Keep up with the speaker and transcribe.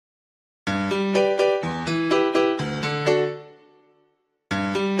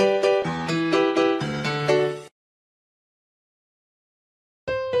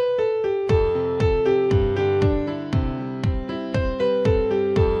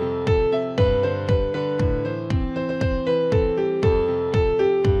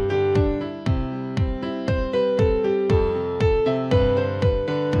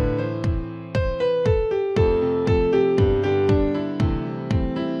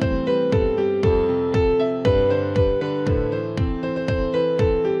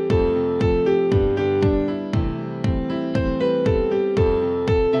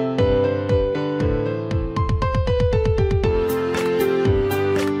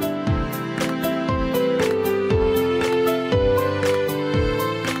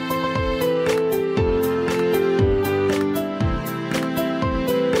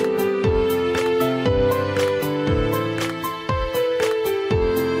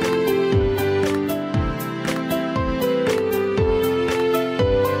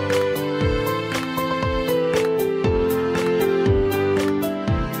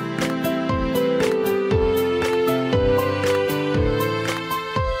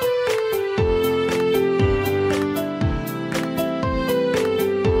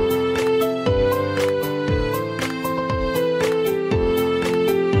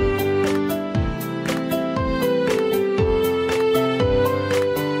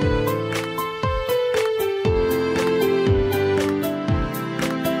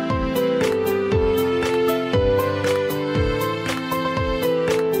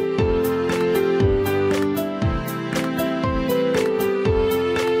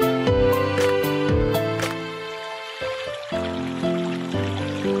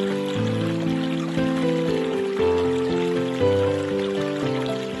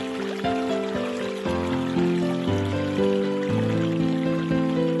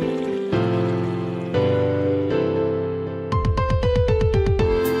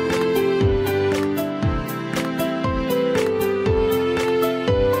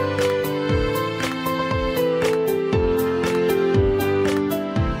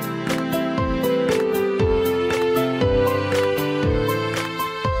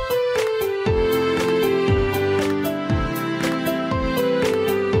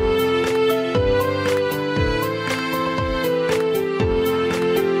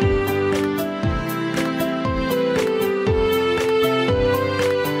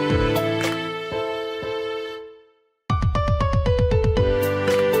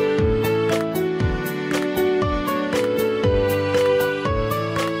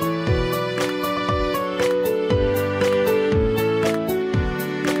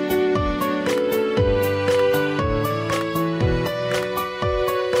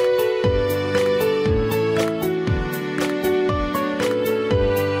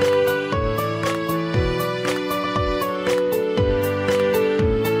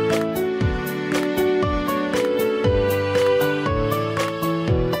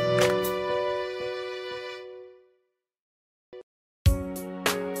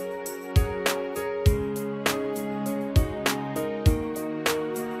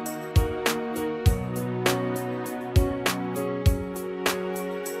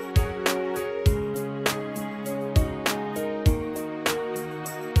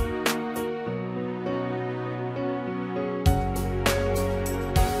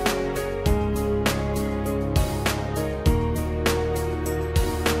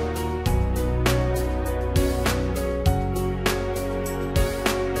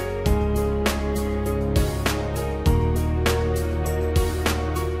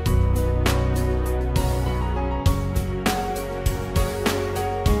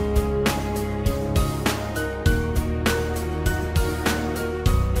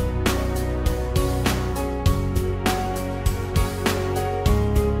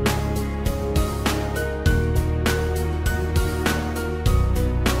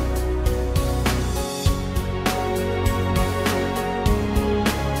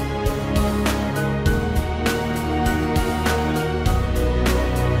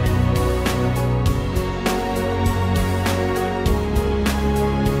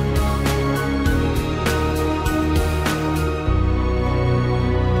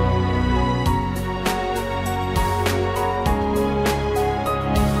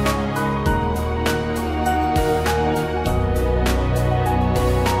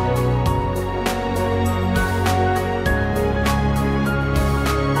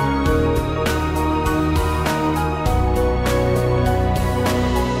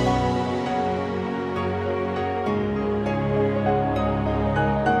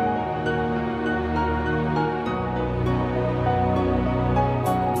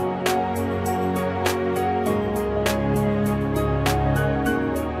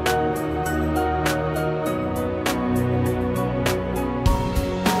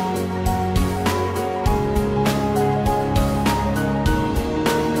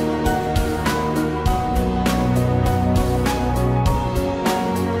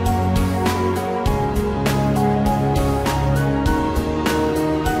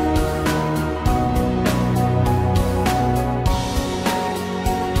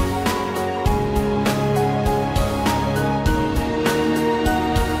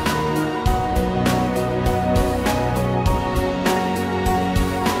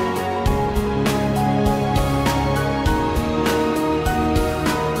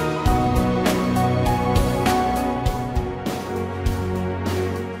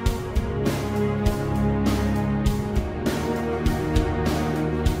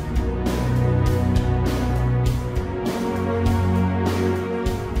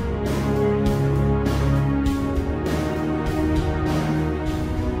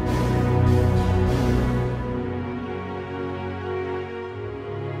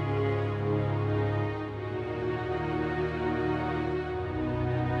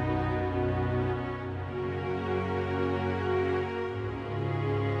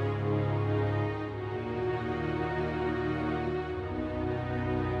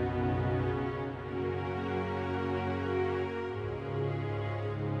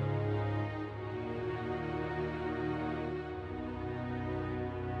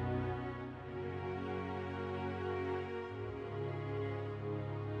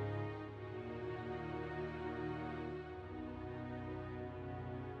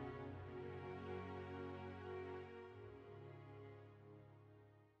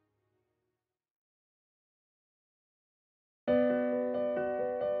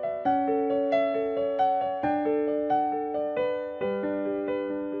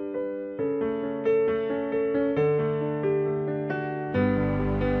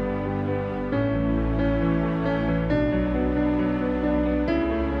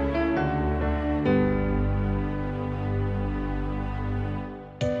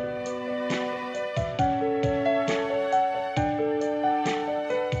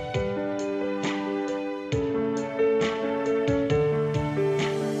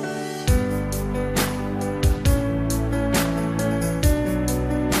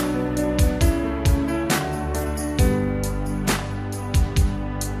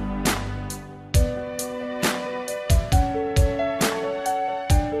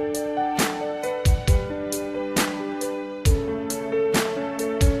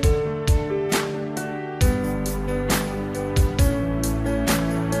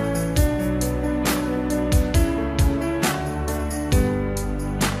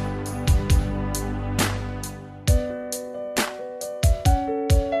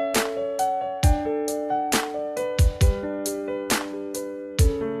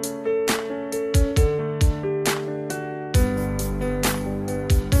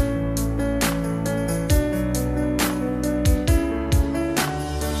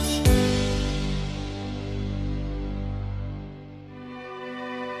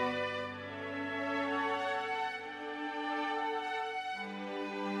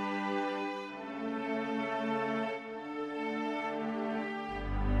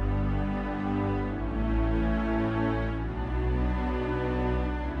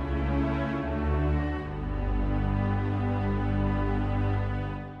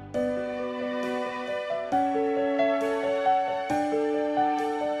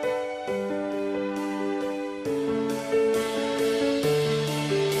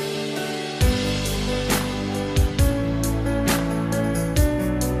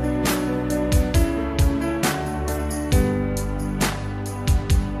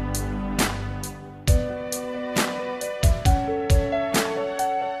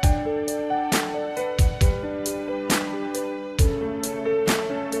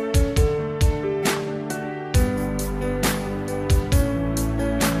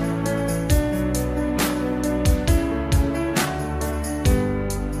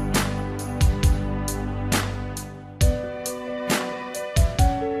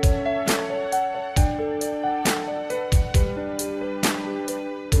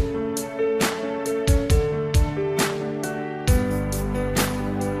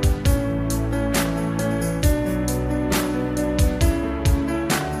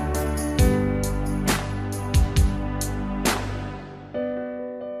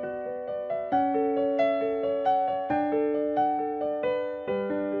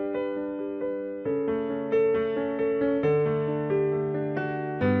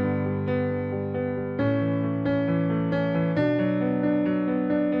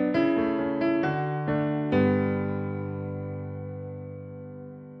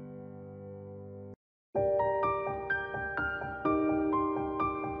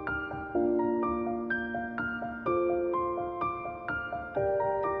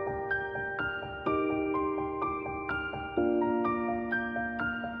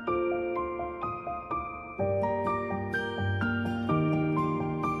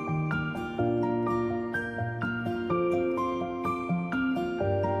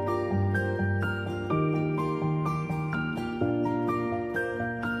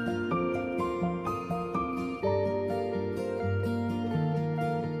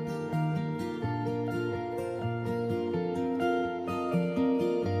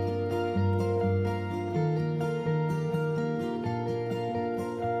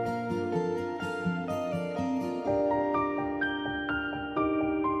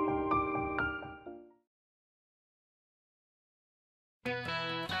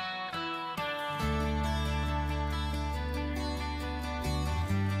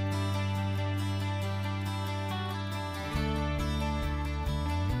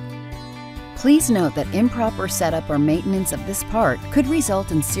Please note that improper setup or maintenance of this part could result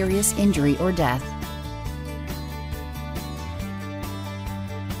in serious injury or death.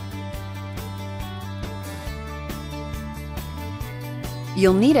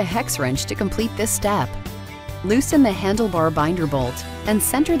 You'll need a hex wrench to complete this step. Loosen the handlebar binder bolt and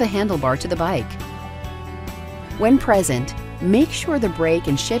center the handlebar to the bike. When present, make sure the brake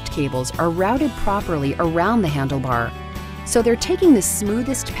and shift cables are routed properly around the handlebar, so they're taking the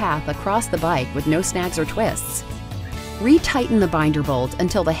smoothest path across the bike with no snags or twists. Retighten the binder bolt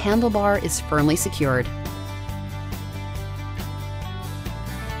until the handlebar is firmly secured.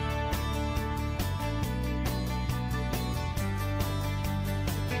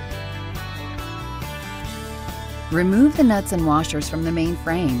 Remove the nuts and washers from the main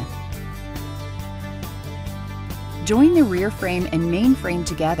frame. Join the rear frame and main frame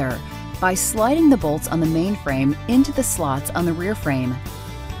together by sliding the bolts on the main frame into the slots on the rear frame.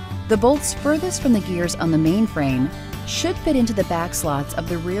 The bolts furthest from the gears on the main frame should fit into the back slots of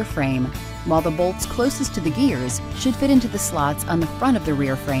the rear frame, while the bolts closest to the gears should fit into the slots on the front of the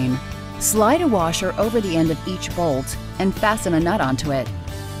rear frame. Slide a washer over the end of each bolt and fasten a nut onto it.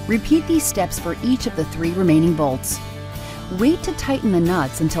 Repeat these steps for each of the 3 remaining bolts. Wait to tighten the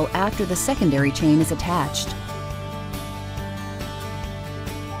nuts until after the secondary chain is attached.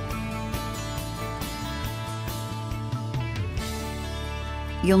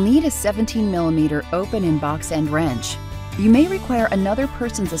 You'll need a 17mm open and box end wrench. You may require another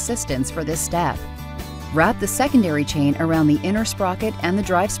person's assistance for this step. Wrap the secondary chain around the inner sprocket and the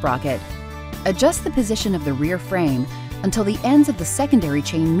drive sprocket. Adjust the position of the rear frame until the ends of the secondary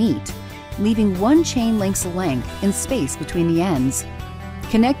chain meet, leaving 1 chain link's length in space between the ends.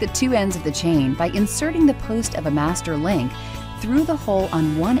 Connect the 2 ends of the chain by inserting the post of a master link through the hole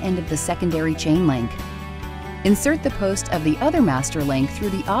on one end of the secondary chain link. Insert the post of the other master link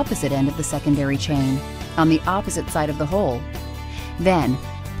through the opposite end of the secondary chain, on the opposite side of the hole. Then,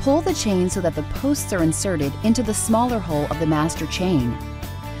 pull the chain so that the posts are inserted into the smaller hole of the master chain.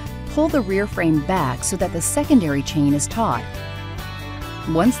 Pull the rear frame back so that the secondary chain is taut.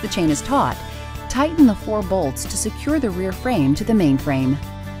 Once the chain is taut, tighten the 4 bolts to secure the rear frame to the main frame.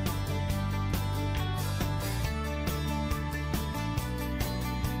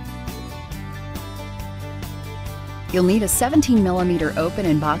 You'll need a 17mm open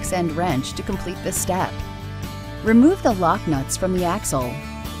and box end wrench to complete this step. Remove the lock nuts from the axle.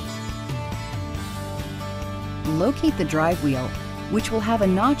 Locate the drive wheel, which will have a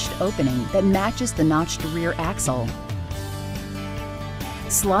notched opening that matches the notched rear axle.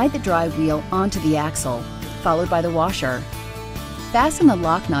 Slide the drive wheel onto the axle, followed by the washer. Fasten the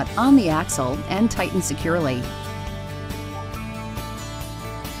lock nut on the axle and tighten securely.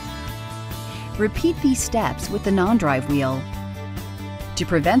 Repeat these steps with the non-drive wheel. To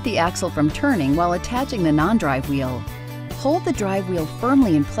prevent the axle from turning while attaching the non-drive wheel, hold the drive wheel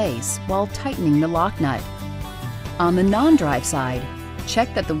firmly in place while tightening the lock nut. On the non-drive side,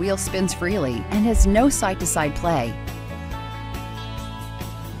 check that the wheel spins freely and has no side-to-side play.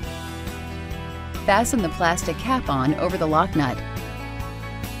 Fasten the plastic cap on over the lock nut.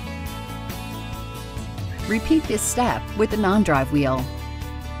 Repeat this step with the non-drive wheel.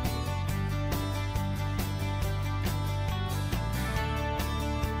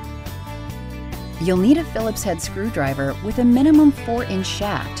 You'll need a Phillips head screwdriver with a minimum 4-inch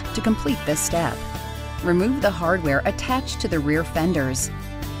shaft to complete this step. Remove the hardware attached to the rear fenders.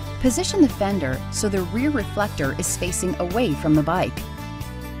 Position the fender so the rear reflector is facing away from the bike.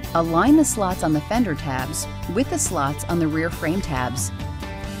 Align the slots on the fender tabs with the slots on the rear frame tabs.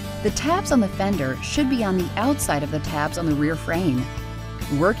 The tabs on the fender should be on the outside of the tabs on the rear frame.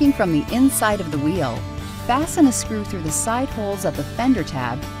 Working from the inside of the wheel, fasten a screw through the side holes of the fender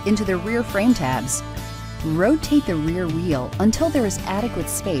tab into the rear frame tabs. Rotate the rear wheel until there is adequate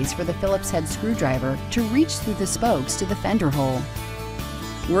space for the Phillips head screwdriver to reach through the spokes to the fender hole.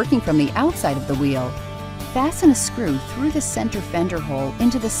 Working from the outside of the wheel, fasten a screw through the center fender hole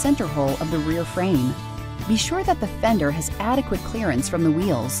into the center hole of the rear frame. Be sure that the fender has adequate clearance from the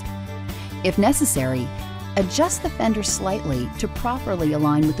wheels. If necessary, adjust the fender slightly to properly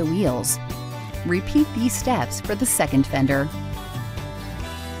align with the wheels. Repeat these steps for the second fender.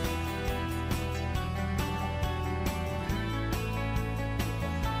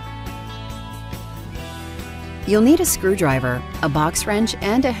 You'll need a screwdriver, a box wrench,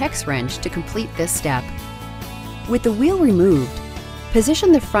 and a hex wrench to complete this step. With the wheel removed,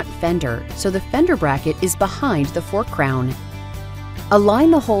 position the front fender so the fender bracket is behind the fork crown.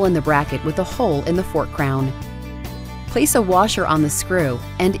 Align the hole in the bracket with the hole in the fork crown. Place a washer on the screw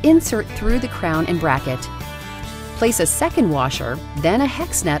and insert through the crown and bracket. Place a second washer, then a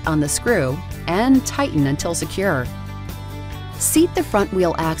hex nut on the screw and tighten until secure. Seat the front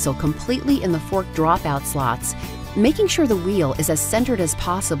wheel axle completely in the fork dropout slots, making sure the wheel is as centered as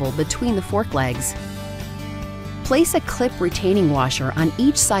possible between the fork legs. Place a clip retaining washer on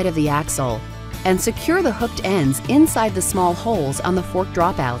each side of the axle and secure the hooked ends inside the small holes on the fork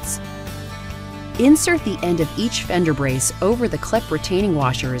dropouts. Insert the end of each fender brace over the clip retaining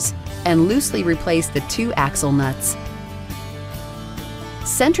washers and loosely replace the 2 axle nuts.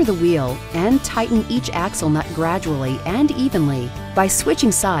 Center the wheel and tighten each axle nut gradually and evenly by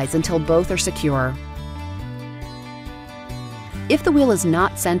switching sides until both are secure. If the wheel is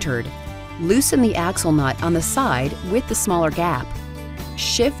not centered, loosen the axle nut on the side with the smaller gap.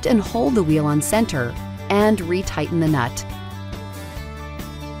 Shift and hold the wheel on center and retighten the nut.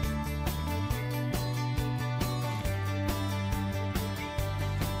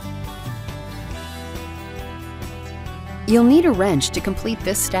 You'll need a wrench to complete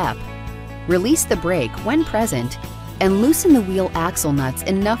this step. Release the brake when present and loosen the wheel axle nuts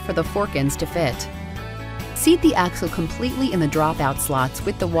enough for the fork ends to fit. Seat the axle completely in the dropout slots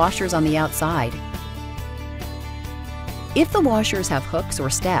with the washers on the outside. If the washers have hooks or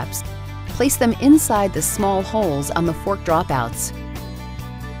steps, place them inside the small holes on the fork dropouts.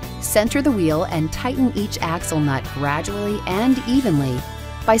 Center the wheel and tighten each axle nut gradually and evenly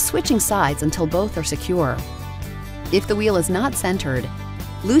by switching sides until both are secure. If the wheel is not centered,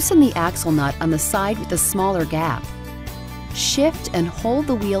 loosen the axle nut on the side with the smaller gap. Shift and hold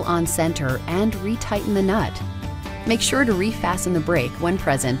the wheel on center and retighten the nut. Make sure to refasten the brake when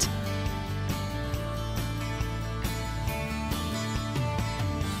present.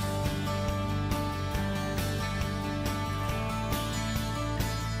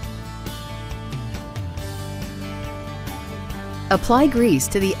 Apply grease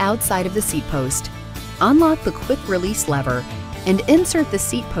to the outside of the seat post. Unlock the quick release lever and insert the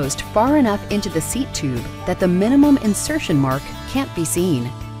seat post far enough into the seat tube that the minimum insertion mark can't be seen.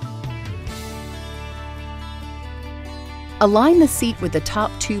 Align the seat with the top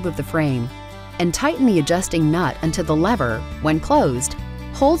tube of the frame and tighten the adjusting nut until the lever, when closed,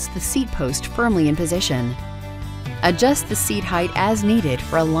 holds the seat post firmly in position. Adjust the seat height as needed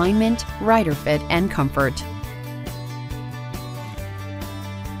for alignment, rider fit, and comfort.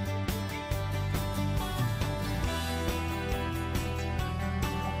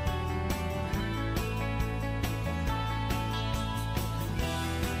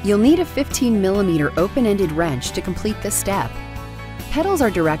 You'll need a 15mm open-ended wrench to complete this step. Pedals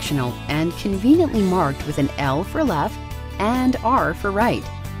are directional and conveniently marked with an L for left and R for right.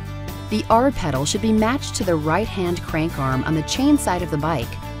 The R pedal should be matched to the right-hand crank arm on the chain side of the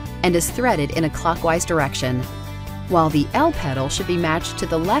bike and is threaded in a clockwise direction, while the L pedal should be matched to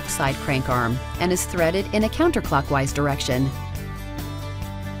the left side crank arm and is threaded in a counterclockwise direction.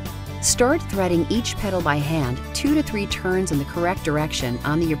 Start threading each pedal by hand 2 to 3 turns in the correct direction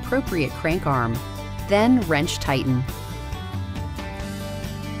on the appropriate crank arm, then wrench tighten.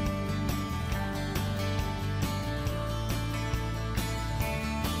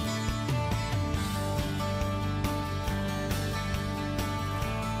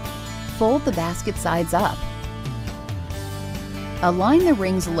 Fold the basket sides up. Align the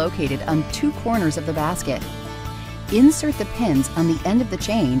rings located on 2 corners of the basket. Insert the pins on the end of the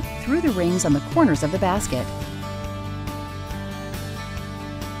chain through the rings on the corners of the basket.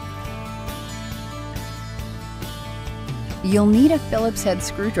 You'll need a Phillips head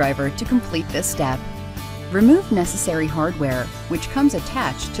screwdriver to complete this step. Remove necessary hardware, which comes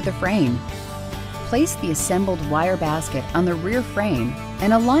attached to the frame. Place the assembled wire basket on the rear frame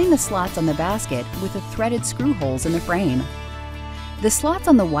and align the slots on the basket with the threaded screw holes in the frame. The slots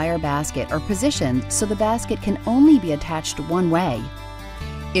on the wire basket are positioned so the basket can only be attached one way.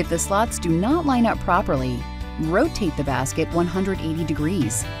 If the slots do not line up properly, rotate the basket 180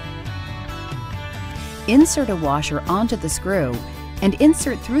 degrees. Insert a washer onto the screw and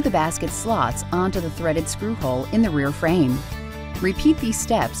insert through the basket slots onto the threaded screw hole in the rear frame. Repeat these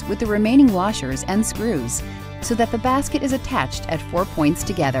steps with the remaining washers and screws so that the basket is attached at 4 points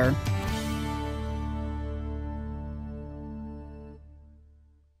together.